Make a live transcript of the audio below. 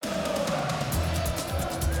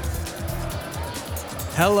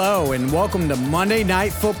Hello and welcome to Monday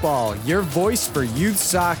Night Football, your voice for youth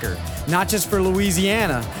soccer, not just for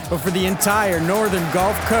Louisiana, but for the entire northern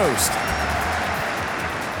Gulf Coast.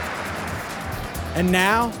 And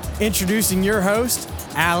now, introducing your host,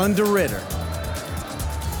 Alan DeRitter.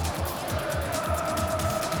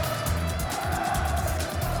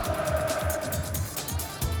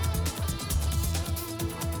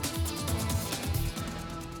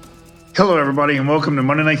 Hello, everybody, and welcome to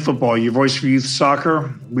Monday Night Football, your voice for youth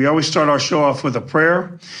soccer. We always start our show off with a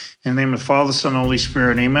prayer. In the name of the Father, Son, and Holy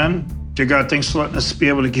Spirit, amen. Dear God, thanks for letting us be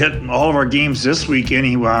able to get all of our games this week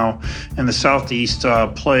anyhow in the Southeast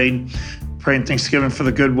played. Praying Thanksgiving for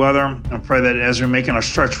the good weather. I pray that as we're making our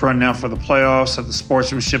stretch run now for the playoffs, that the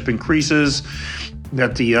sportsmanship increases,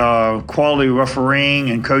 that the quality of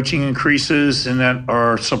refereeing and coaching increases, and that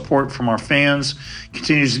our support from our fans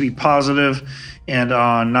continues to be positive and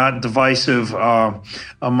not divisive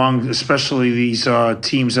among especially these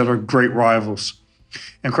teams that are great rivals.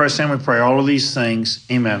 In Christ's name we pray all of these things.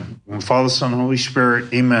 Amen. And Father, Son, and Holy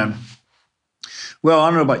Spirit. Amen. Well, I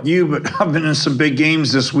don't know about you, but I've been in some big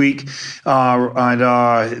games this week.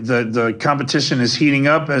 The competition is heating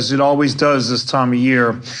up, as it always does this time of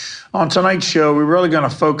year. On tonight's show, we're really going to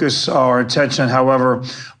focus our attention, however,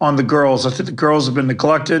 on the girls. I think the girls have been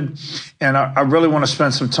neglected, and I really want to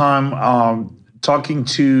spend some time talking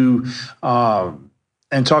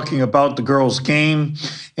about the girls' game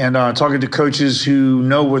and talking to coaches who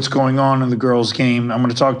know what's going on in the girls' game. I'm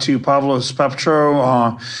going to talk to Pavlos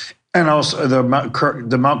Papatro and also the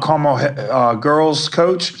Mount Carmel girls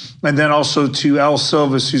coach, and then also to Al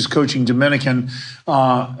Silvas, who's coaching Dominican,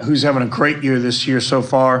 who's having a great year this year so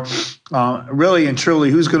far. Really and truly,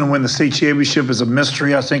 who's going to win the state championship is a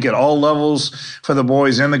mystery, I think, at all levels for the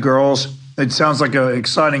boys and the girls. It sounds like an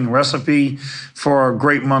exciting recipe for a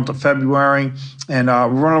great month of February. And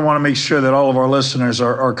we're going to want to make sure that all of our listeners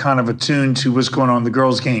are kind of attuned to what's going on in the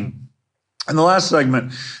girls' game. In the last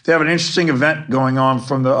segment, they have an interesting event going on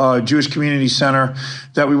from the Jewish Community Center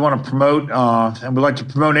that we want to promote. And we'd like to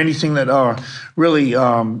promote anything that really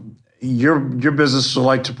your business would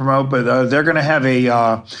like to promote. But they're going to have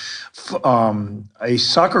a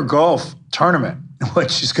soccer golf tournament,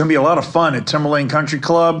 which is going to be a lot of fun at Timberlane Country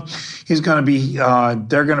Club. He's going to be,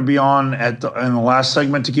 they're going to be on in the last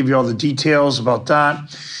segment to give you all the details about that.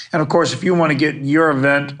 And of course, if you want to get your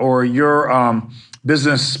event or your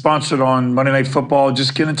business sponsored on Monday Night Football,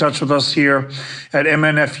 just get in touch with us here at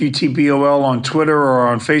MNFUTBOL on Twitter or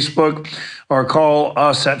on Facebook, or call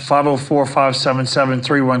us at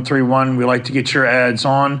 504-577-3131. We like to get your ads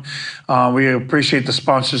on. We appreciate the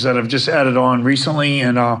sponsors that have just added on recently,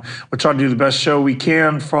 and we're trying to do the best show we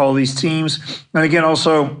can for all these teams. And again,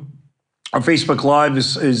 also, our Facebook Live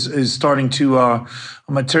is starting to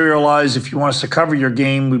materialize. If you want us to cover your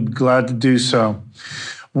game, we'd be glad to do so.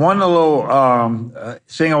 One little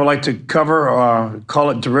thing I would like to cover,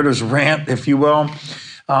 call it DeRitter's rant, if you will.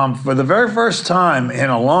 For the very first time in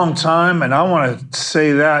a long time, and I want to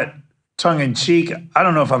say that tongue-in-cheek, I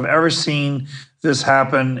don't know if I've ever seen this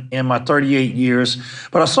happen in my 38 years,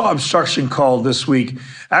 but I saw obstruction called this week,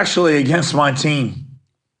 actually against my team.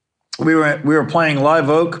 We were playing Live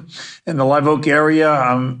Oak in the Live Oak area,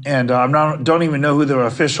 and I don't even know who the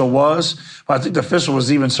official was, but I think the official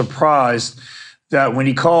was even surprised that when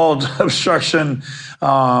he called obstruction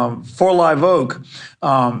for Live Oak,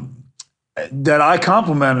 that I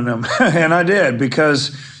complimented him, and I did,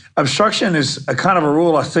 because obstruction is a kind of a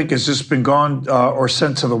rule I think has just been gone or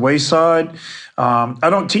sent to the wayside. I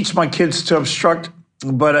don't teach my kids to obstruct,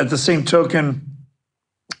 but at the same token,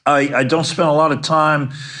 I don't spend a lot of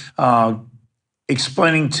time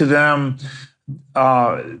explaining to them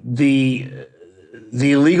the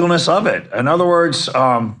illegalness of it. In other words,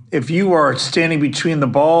 if you are standing between the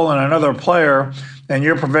ball and another player and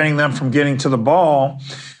you're preventing them from getting to the ball,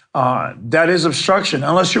 that is obstruction,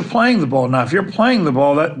 unless you're playing the ball. Now, if you're playing the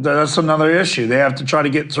ball, that's another issue. They have to try to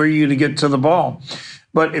get through you to get to the ball.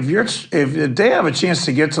 But if they have a chance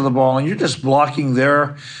to get to the ball and you're just blocking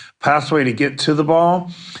their pathway to get to the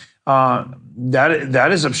ball, that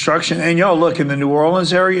is obstruction. And y'all look in the New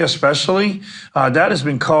Orleans area, especially, that has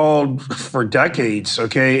been called for decades.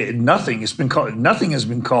 Okay, nothing has been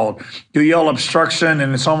called. You yell obstruction,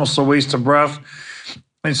 and it's almost a waste of breath.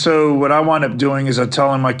 And so what I wind up doing is I'm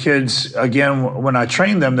telling my kids, again, when I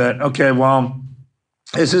train them, that, okay, well,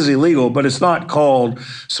 this is illegal, but it's not called.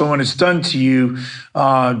 So when it's done to you,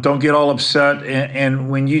 don't get all upset.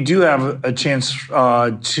 And when you do have a chance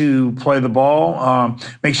to play the ball,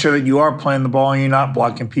 make sure that you are playing the ball and you're not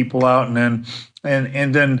blocking people out. And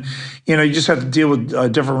then, you just have to deal with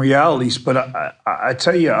different realities. But I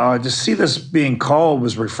tell you, to see this being called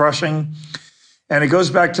was refreshing. And it goes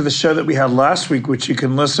back to the show that we had last week, which you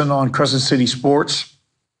can listen on Crescent City Sports.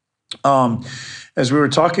 As we were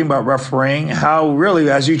talking about refereeing, how really,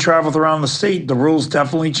 as you traveled around the state, the rules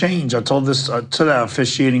definitely change. I told this to that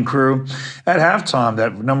officiating crew at halftime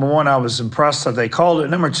that, number one, I was impressed that they called it.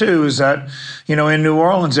 Number two is that, in New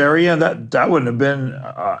Orleans area, that wouldn't have been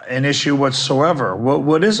an issue whatsoever.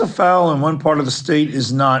 What is a foul in one part of the state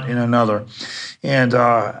is not in another. And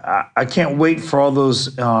I can't wait for all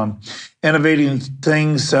those innovating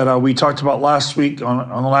things that we talked about last week on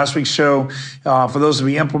the last week's show for those to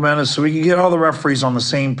be implemented so we can get all the referees on the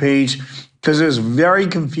same page, because it was very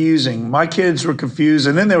confusing. My kids were confused,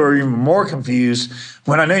 and then they were even more confused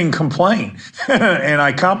when I didn't complain and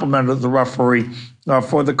I complimented the referee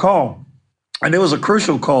for the call. And it was a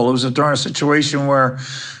crucial call. It was during a situation where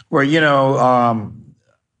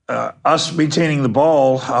us retaining the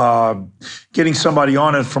ball, getting somebody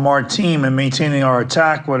on it from our team and maintaining our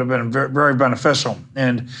attack would have been very, very beneficial.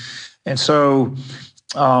 And so,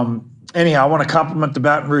 anyhow, I want to compliment the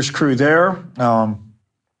Baton Rouge crew there.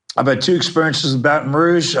 I've had 2 experiences in Baton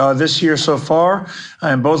Rouge this year so far,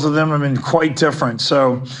 and both of them have been quite different.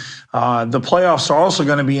 So the playoffs are also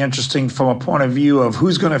going to be interesting from a point of view of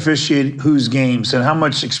who's going to officiate whose games and how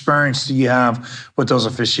much experience do you have with those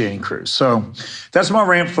officiating crews. So that's my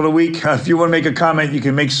rant for the week. If you want to make a comment, you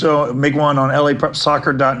can make one on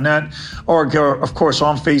laprepsoccer.net or, of course,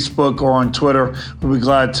 on Facebook or on Twitter. We'll be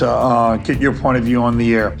glad to get your point of view on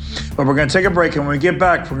the air. But we're going to take a break, and when we get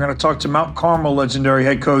back, we're going to talk to Mount Carmel legendary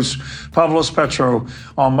head coach Pavlos Petro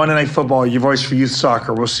on Monday Night Football, your voice for youth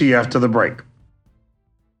soccer. We'll see you after the break.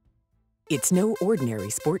 It's no ordinary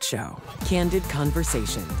sports show. Candid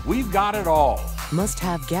conversation. We've got it all.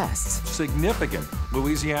 Must-have guests. Significant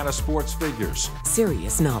Louisiana sports figures.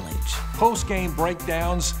 Serious knowledge. Post-game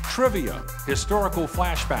breakdowns, trivia, historical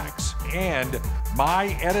flashbacks, and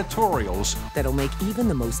my editorials that'll make even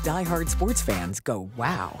the most diehard sports fans go,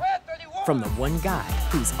 wow. From the one guy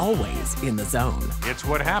who's always in the zone. It's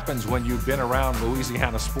what happens when you've been around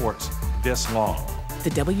Louisiana sports this long.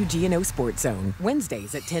 The WGNO Sports Zone,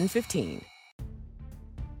 Wednesdays at 10:15.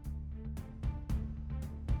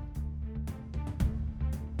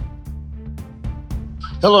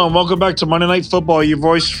 Hello and welcome back to Monday Night Football, your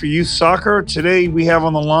voice for youth soccer. Today we have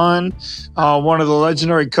on the line one of the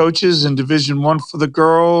legendary coaches in Division I for the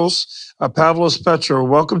girls, Pavlos Petro.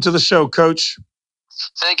 Welcome to the show, Coach.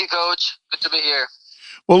 Thank you, Coach. Good to be here.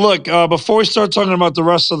 Well, look, before we start talking about the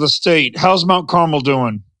rest of the state, how's Mount Carmel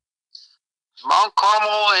doing? Mount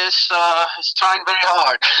Carmel is trying very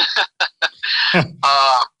hard.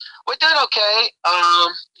 We're doing okay.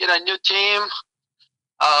 New team,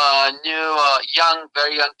 young,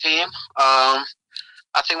 very young team. I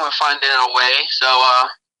think we're finding our way. So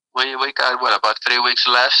we got about 3 weeks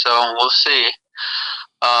left. So we'll see.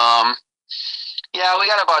 We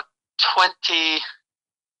got about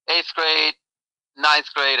 8th grade,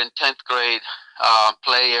 9th grade, and 10th grade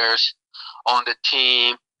players on the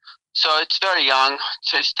team. So it's very young.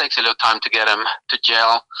 So it takes a little time to get them to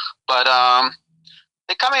gel. But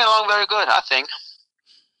they're coming along very good, I think.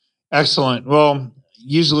 Excellent. Well,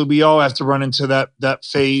 usually we all have to run into that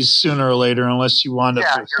phase sooner or later unless you wind up.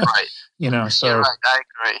 Yeah, you're right. So you're right. I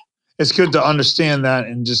agree. It's good to understand that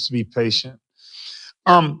and just to be patient.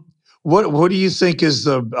 What do you think is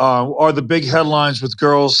are the big headlines with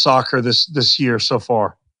girls soccer this year so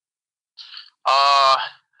far?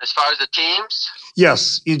 As far as the teams?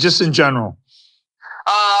 Yes, just in general.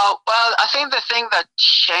 Well, I think the thing that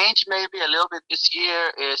changed maybe a little bit this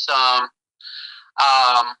year is I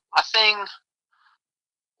think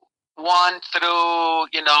 1 through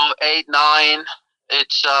 8, 9,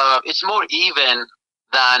 it's more even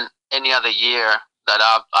than any other year that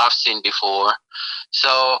I've seen before.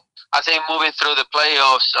 So I think moving through the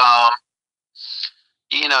playoffs,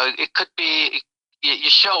 it could be you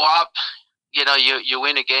show up. You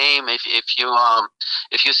win a game. If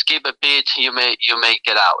you skip a beat, you may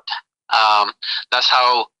get out. That's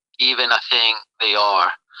how even I think they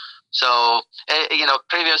are. So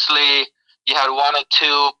previously you had 1 or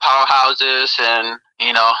 2 powerhouses, and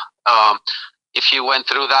if you went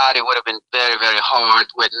through that, it would have been very, very hard.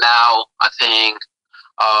 With now, I think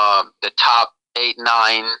the top 8,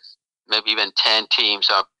 9, maybe even 10 teams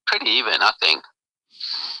are pretty even, I think.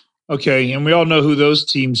 Okay, and we all know who those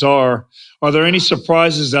teams are. Are there any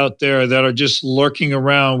surprises out there that are just lurking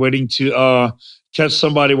around, waiting to catch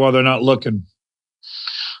somebody while they're not looking?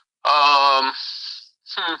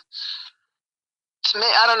 To me,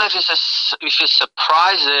 I don't know if it's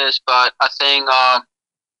surprises, but I think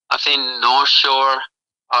North Shore,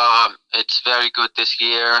 it's very good this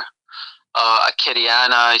year.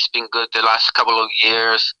 Acadiana has been good the last couple of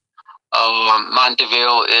years.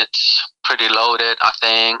 Mandeville, it's pretty loaded, I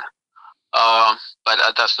think. But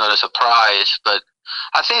that's not a surprise. But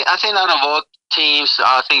I think out of all teams,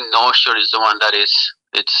 I think North Shore is the one that is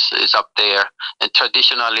up there. And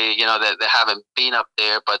traditionally, they haven't been up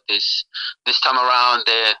there, but this time around,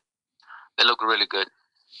 they look really good.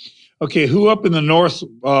 Okay, who up in the north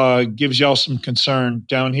gives y'all some concern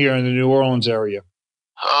down here in the New Orleans area?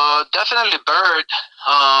 Definitely Bird.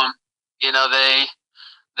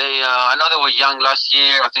 They I know they were young last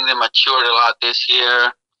year. I think they matured a lot this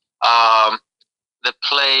year. They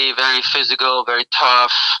play very physical, very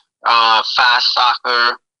tough, fast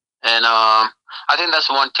soccer, and I think that's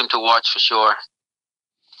one team to watch for sure.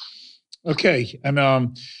 Okay,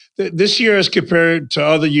 and this year as compared to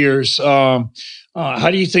other years, how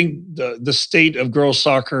do you think the state of girls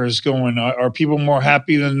soccer is going? Are people more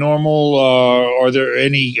happy than normal? Are there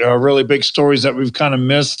any really big stories that we've kind of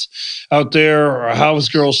missed out there? Or how is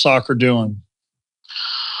girls soccer doing?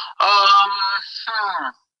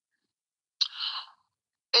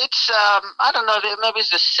 It's I don't know. Maybe it's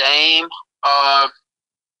the same. I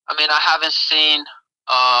mean, I haven't seen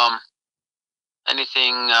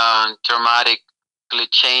anything dramatically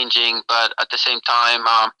changing, but at the same time,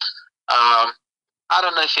 I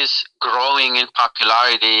don't know if it's growing in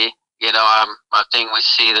popularity. I think we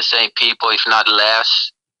see the same people, if not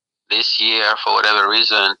less, this year for whatever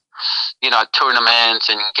reason. At tournaments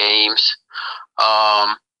and games.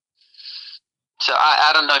 So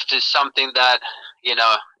I don't know if there's something that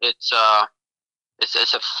it's a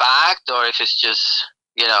fact or if it's just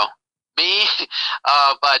me.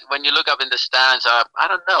 But when you look up in the stands, I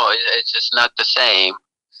don't know. It's just not the same.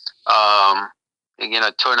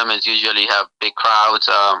 Tournaments usually have big crowds.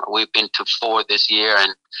 We've been to 4 this year,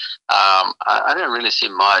 and I didn't really see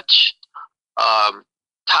much.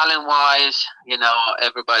 Talent-wise,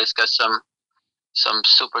 everybody's got some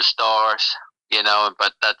superstars,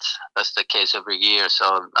 but that's the case every year,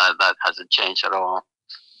 so that hasn't changed at all.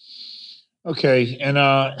 Okay, and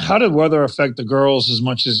how did weather affect the girls as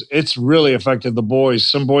much as it's really affected the boys?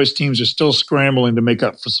 Some boys' teams are still scrambling to make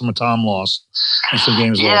up for some time lost and some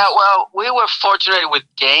games lost. Yeah, well, we were fortunate with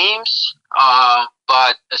games,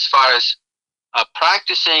 but as far as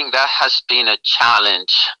practicing, that has been a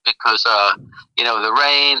challenge because, the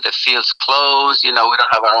rain, the field's closed, we don't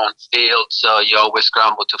have our own field, so you always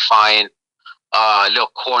scramble to find a little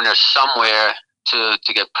corner somewhere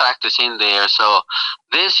to get practice in there. So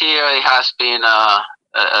this year it has been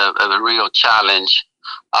a real challenge.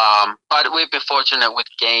 But we've been fortunate with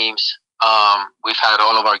games. We've had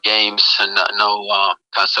all of our games and no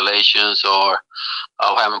cancellations or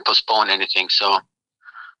haven't postponed anything. So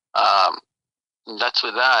that's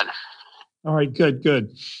with that. All right, good.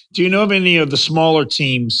 Do you know of any of the smaller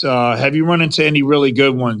teams? Have you run into any really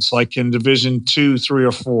good ones, like in Division 2, 3,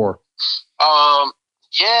 or 4?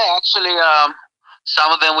 Yeah, actually,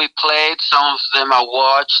 some of them we played, some of them I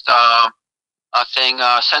watched. I think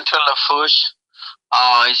Central Lafourche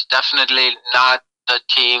is definitely not the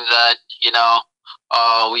team that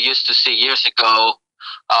we used to see years ago.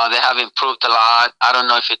 They have improved a lot. I don't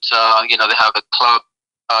know if it's they have a club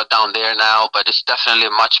down there now, but it's definitely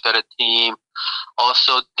a much better team.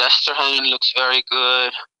 Also, Destrehan looks very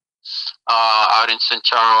good out in St.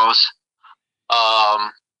 Charles.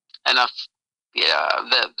 And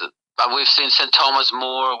we've seen St. Thomas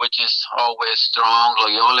more, which is always strong.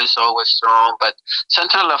 Loyola is always strong, but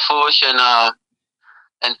Central Lafourche and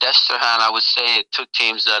Destrehan, I would say, 2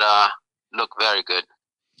 teams that look very good.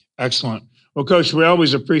 Excellent. Well, Coach, we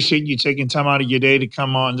always appreciate you taking time out of your day to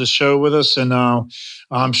come on the show with us, and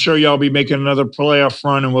I'm sure y'all be making another playoff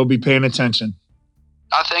run, and we'll be paying attention.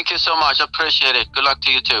 Thank you so much. I appreciate it. Good luck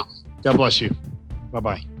to you too. God bless you.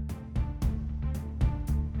 Bye-bye.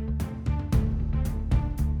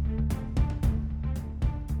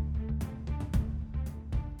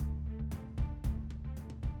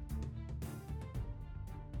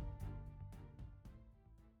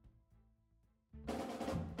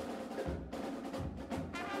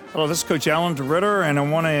 Hello, this is Coach Alan DeRitter, and I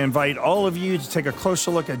want to invite all of you to take a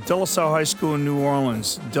closer look at De La Salle High School in New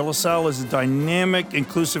Orleans. De La Salle is a dynamic,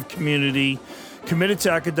 inclusive community committed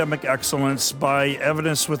to academic excellence by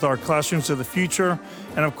evidence with our classrooms of the future,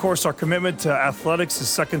 and of course, our commitment to athletics is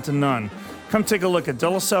second to none. Come take a look at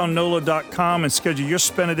delasallenola.com and schedule your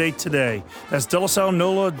spend a day today. That's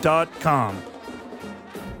delasallenola.com.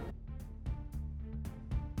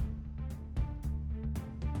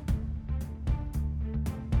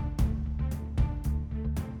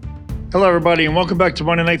 Hello, everybody, and welcome back to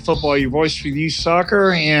Monday Night Football, your voice for youth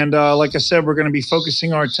soccer. And like I said, we're going to be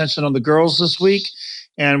focusing our attention on the girls this week.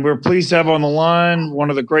 And we're pleased to have on the line one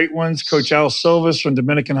of the great ones, Coach Al Silvas from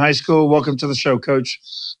Dominican High School. Welcome to the show, Coach.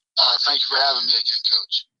 Thank you for having me again,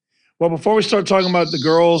 Coach. Well, before we start talking about the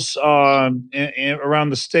girls around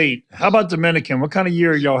the state, how about Dominican? What kind of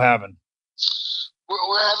year are y'all having?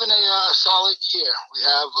 We're having a solid year. We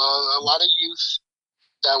have a lot of youth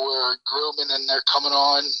that we're grooming, and they're coming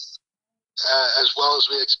on as well as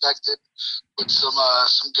we expected, with some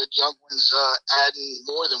good young ones adding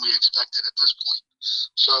more than we expected at this point.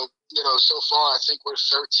 So, so far I think we're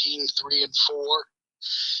 13, 3, and 4,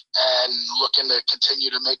 and looking to continue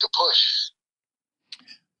to make a push.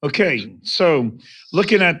 Okay, so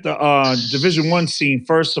looking at the Division I scene,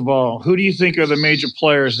 first of all, who do you think are the major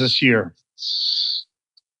players this year?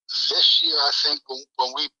 This year, I think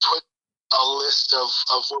when we put a list of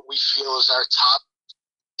what we feel is our top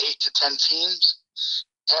 8 to 10 teams,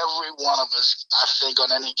 every one of us, I think,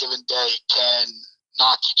 on any given day can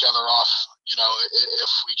knock each other off,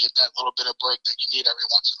 if we get that little bit of break that you need every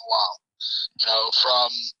once in a while.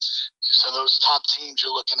 So those top teams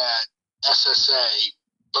you're looking at, SSA,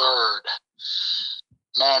 Bird,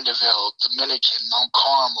 Mandeville, Dominican, Mount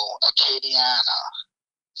Carmel, Acadiana,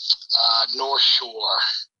 North Shore,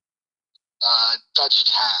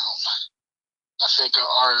 Dutchtown, I think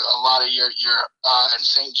are a lot of your and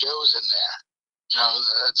St. Joe's in there.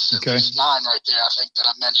 That's at least 9 right there, I think, that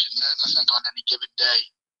I mentioned that I think on any given day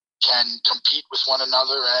can compete with one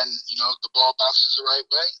another, and, if the ball bounces the right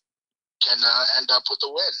way, can end up with a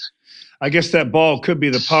win. I guess that ball could be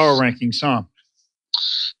the power rankings, huh?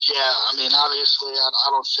 Yeah, I mean, obviously, I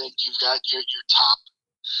don't think you've got your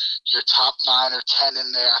top 9 or 10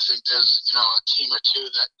 in there. I think there's a team or two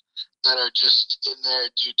that are just in there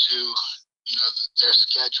due to their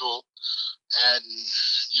schedule and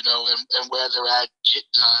and where they're at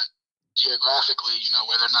geographically.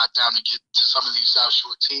 Where they're not down to get to some of these South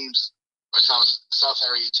Shore teams or South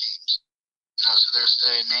area teams. So they're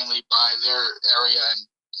staying mainly by their area and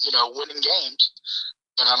winning games.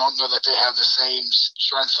 But I don't know that they have the same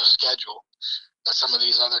strength of schedule that some of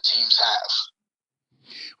these other teams have.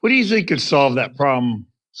 What do you think could solve that problem?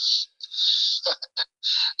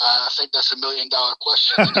 I think that's $1 million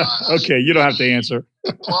question. Okay, you don't have to answer.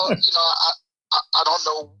 Well, I don't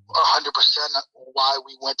know 100% why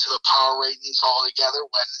we went to the power ratings all together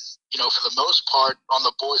when, for the most part, on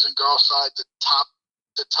the boys and girls side, the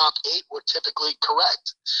top 8 were typically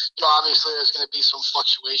correct. Obviously there's going to be some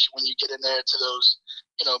fluctuation when you get in there to those,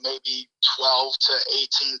 maybe 12 to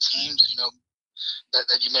 18 teams,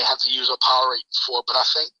 that you may have to use a power rating for. But I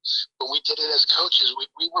think when we did it as coaches,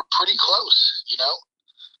 we were pretty close,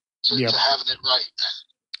 to having it right.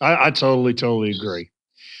 I totally agree.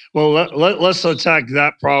 Well, let's attack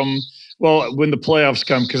that problem. Well, when the playoffs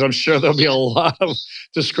come, because I'm sure there'll be a lot of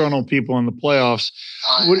disgruntled people in the playoffs.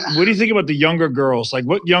 What do you think about the younger girls? Like,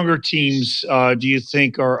 what younger teams do you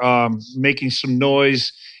think are making some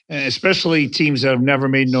noise, especially teams that have never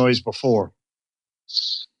made noise before?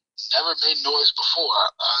 Never made noise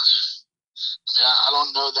before. I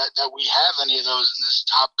don't know that we have any of those in this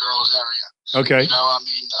top girls area. Okay.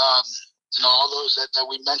 All those that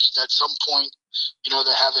we mentioned at some point, they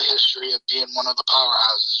have a history of being one of the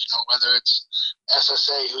powerhouses, whether it's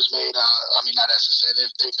SSA, who's made, not SSA,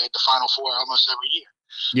 they've made the Final Four almost every year.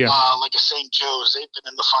 Yeah. Like a St. Joe's, they've been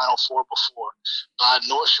in the Final Four before.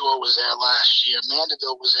 North Shore was there last year.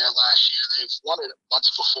 Mandeville was there last year. They've won it once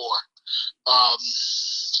before.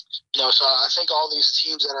 So I think all these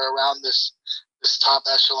teams that are around this top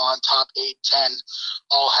echelon, top 8, 10,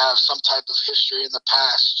 all have some type of history in the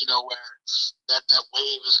past, where that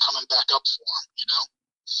wave is coming back up for them,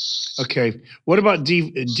 Okay. What about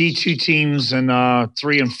D2 teams and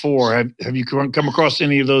 3 and 4? Have you come across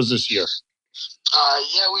any of those this year?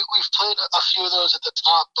 Yeah, we've played a few of those at the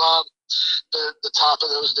top, the top of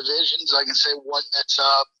those divisions. I can say one that's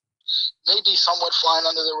maybe somewhat flying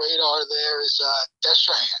under the radar there is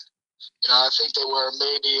Destrehan. I think they were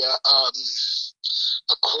maybe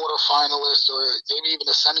a quarterfinalist or maybe even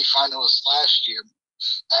a semifinalist last year,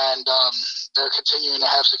 and they're continuing to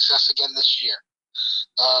have success again this year.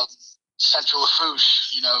 Central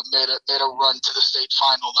Lafourche, made a run to the state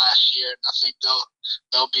final last year, and I think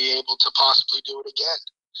they'll be able to possibly do it again.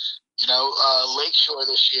 Lakeshore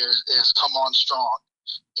this year has come on strong.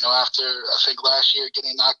 After I think last year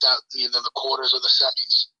getting knocked out in either the quarters or the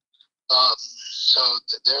semis. So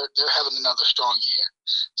they're having another strong year.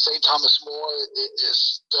 St. Thomas More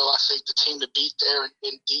is still, I think, the team to beat there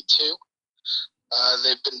in D2.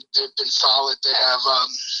 They've been solid. They have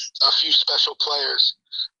a few special players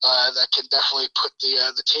that can definitely put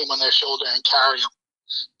the team on their shoulder and carry them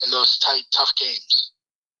in those tight, tough games.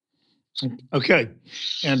 Okay.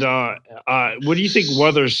 And what do you think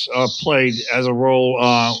weather's played as a role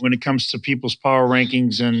when it comes to people's power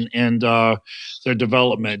rankings and their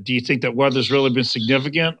development? Do you think that weather's really been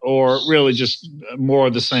significant or really just more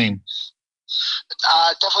of the same?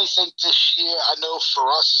 I definitely think this year, I know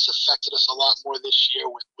for us, it's affected us a lot more this year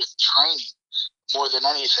with training more than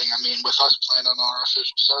anything. I mean, with us playing on our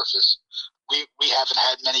official surface, we haven't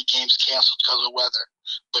had many games canceled because of weather.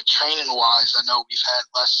 But training-wise, I know we've had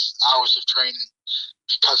less hours of training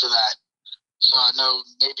because of that. So I know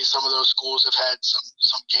maybe some of those schools have had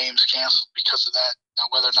some games canceled because of that.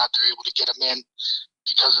 Now, whether or not they're able to get them in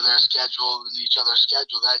because of their schedule and each other's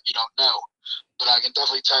schedule, that you don't know. But I can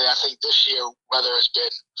definitely tell you, I think this year weather has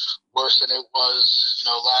been worse than it was,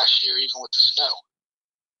 last year, even with the snow.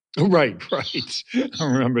 Right, right. I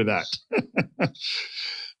remember that.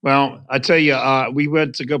 Well, I tell you, we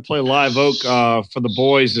went to go play Live Oak for the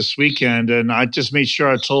boys this weekend, and I just made sure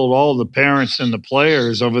I told all the parents and the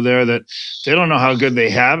players over there that they don't know how good they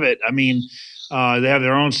have it. I mean, they have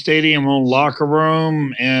their own stadium, own locker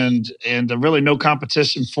room, and really no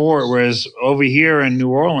competition for it. Whereas over here in New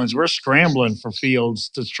Orleans, we're scrambling for fields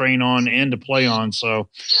to train on and to play on. So,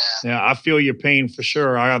 yeah, I feel your pain for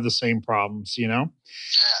sure. I have the same problems, Yeah.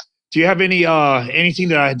 Do you have anything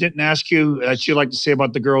that I didn't ask you that you'd like to say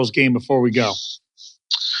about the girls' game before we go?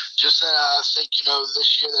 Just that I think,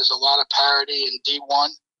 this year there's a lot of parity in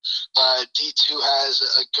D1. D2 has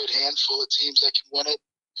a good handful of teams that can win it.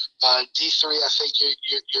 D3, I think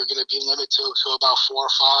you're going to be limited to about 4 or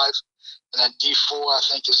 5. And then D4, I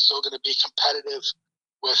think, is still going to be competitive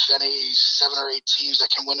with any 7 or 8 teams that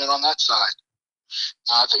can win it on that side.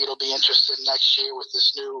 I think it'll be interesting next year with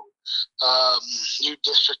this new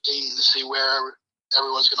districting to see where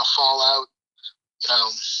everyone's going to fall out,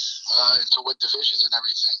 into what divisions and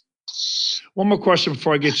everything. One more question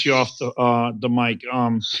before I get you off the mic.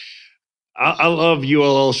 I love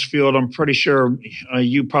ULL's field. I'm pretty sure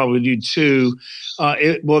you probably do too.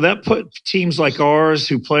 Will that put teams like ours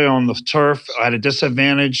who play on the turf at a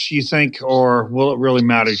disadvantage, you think, or will it really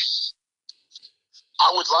matter? I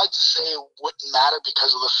would like to say it wouldn't matter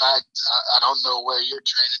because of the fact I don't know where you're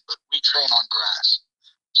training, but we train on grass.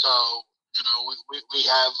 So, we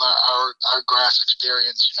have our grass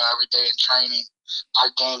experience, every day in training. Our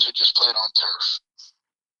games are just played on turf.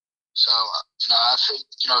 So, I think,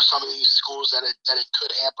 some of these schools that it could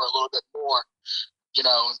hamper a little bit more,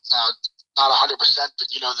 now not 100%, but,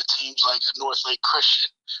 the teams like North Lake Christian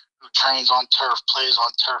who trains on turf, plays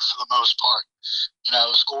on turf for the most part.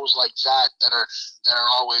 Schools like that are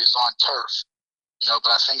always on turf.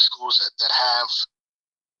 But I think schools that have,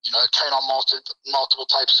 train on multiple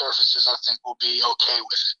type surfaces, I think will be okay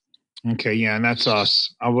with it. Okay, yeah, and that's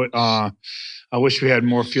us. I wish we had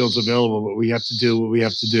more fields available, but we have to do what we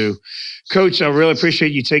have to do. Coach, I really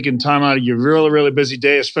appreciate you taking time out of your really, really busy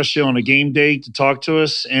day, especially on a game day, to talk to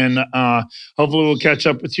us. And hopefully we'll catch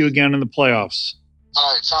up with you again in the playoffs.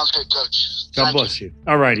 All right, sounds good, Coach. God bless you.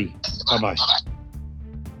 All righty. Bye-bye. Bye-bye.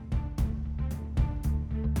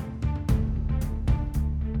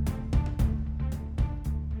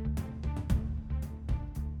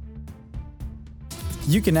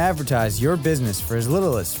 You can advertise your business for as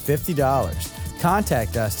little as $50.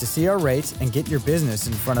 Contact us to see our rates and get your business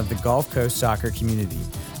in front of the Gulf Coast soccer community.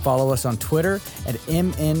 Follow us on Twitter at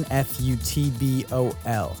MNFUTBOL,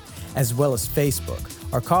 as well as Facebook,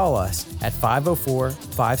 or call us at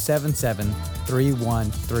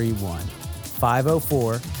 504-577-3131.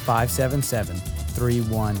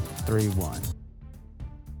 504-577-3131.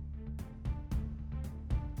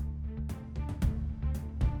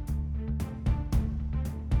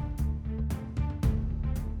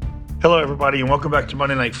 Hello, everybody, and welcome back to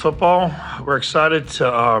Monday Night Football. We're excited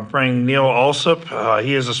to bring Neil Alsop.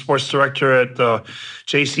 He is a sports director at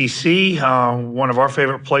JCC, one of our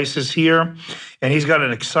favorite places here. And he's got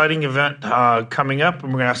an exciting event coming up,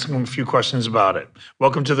 and we're going to ask him a few questions about it.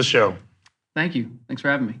 Welcome to the show. Thank you. Thanks for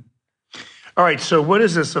having me. All right, so what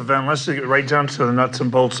is this event? Let's get right down to the nuts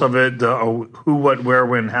and bolts of it. Who, what, where,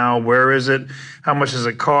 when, how, where is it? How much does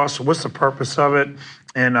it cost? What's the purpose of it?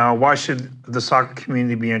 And why should the soccer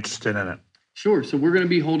community be interested in it? Sure. So we're going to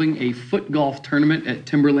be holding a foot golf tournament at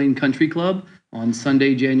Timberlane Country Club on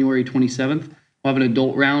Sunday, January 27th. We'll have an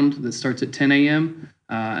adult round that starts at 10 a.m.,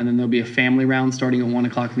 and then there'll be a family round starting at 1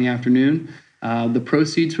 o'clock in the afternoon. The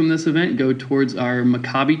proceeds from this event go towards our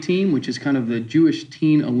Maccabi team, which is kind of the Jewish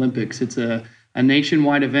Teen Olympics. It's a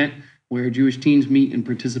nationwide event where Jewish teens meet and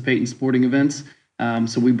participate in sporting events.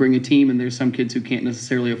 So we bring a team, and there's some kids who can't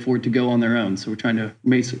necessarily afford to go on their own. So we're trying to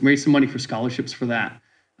raise some money for scholarships for that.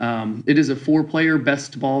 It is a 4-player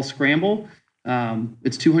best ball scramble.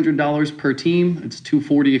 It's $200 per team. It's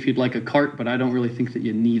 $240 if you'd like a cart, but I don't really think that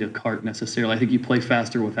you need a cart necessarily. I think you play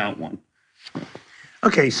faster without one.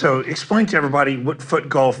 Okay, so explain to everybody what foot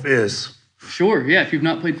golf is. Sure. Yeah. If you've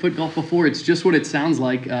not played foot golf before, it's just what it sounds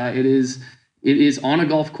like. It is on a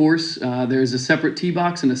golf course. There's a separate tee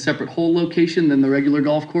box and a separate hole location than the regular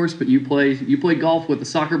golf course, but you play golf with a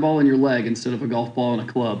soccer ball in your leg instead of a golf ball and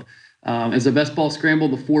a club. As a best ball scramble,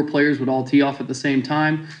 the 4 players would all tee off at the same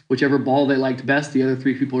time. Whichever ball they liked best, the other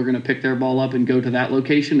 3 people are going to pick their ball up and go to that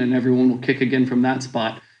location, and everyone will kick again from that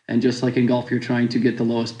spot. And just like in golf, you're trying to get the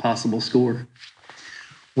lowest possible score.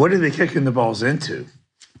 What are they kicking the balls into?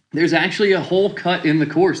 There's actually a hole cut in the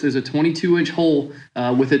course. There's a 22-inch hole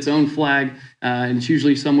with its own flag, and it's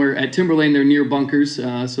usually somewhere at Timberlane. They're near bunkers,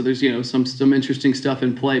 so there's some interesting stuff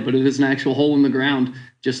in play. But it is an actual hole in the ground,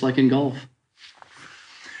 just like in golf.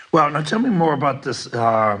 Well, now tell me more about this.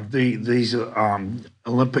 These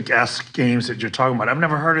Olympic-esque games that you're talking about. I've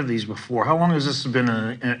never heard of these before. How long has this been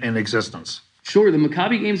in existence? Sure, the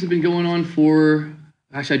Maccabi Games have been going on for.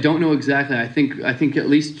 Actually, I don't know exactly. I think at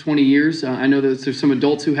least 20 years. I know that there's some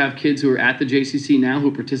adults who have kids who are at the JCC now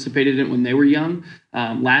who participated in it when they were young.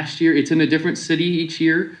 Last year, it's in a different city each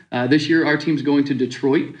year. This year, our team's going to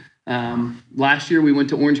Detroit. Last year, we went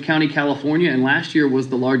to Orange County, California, and last year was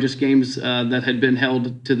the largest games that had been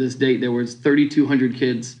held to this date. There was 3,200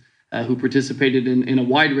 kids who participated in a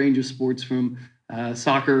wide range of sports from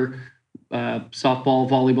soccer, softball,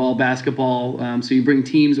 volleyball, basketball. So you bring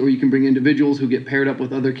teams or you can bring individuals who get paired up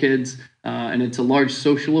with other kids. And it's a large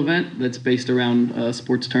social event that's based around a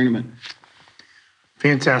sports tournament.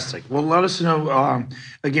 Fantastic. Well, let us know,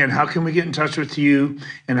 again, how can we get in touch with you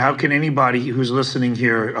and how can anybody who's listening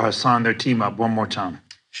here sign their team up one more time?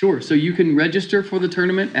 Sure. So you can register for the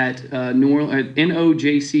tournament at nojcc.org.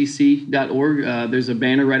 There's a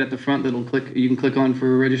banner right at the front you can click on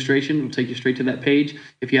for registration. It'll take you straight to that page.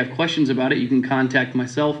 If you have questions about it, you can contact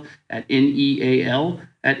myself at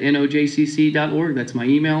neal@nojcc.org. That's my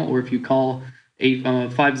email. Or if you call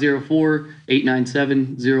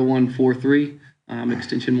 504-897-0143,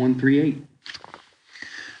 extension 138.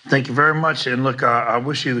 Thank you very much. And look, I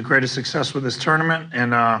wish you the greatest success with this tournament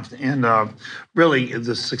and really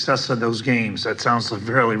the success of those games. That sounds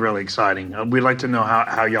really, really exciting. We'd like to know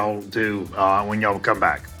how y'all do when y'all come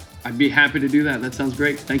back. I'd be happy to do that. That sounds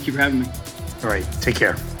great. Thank you for having me. All right. Take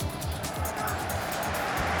care.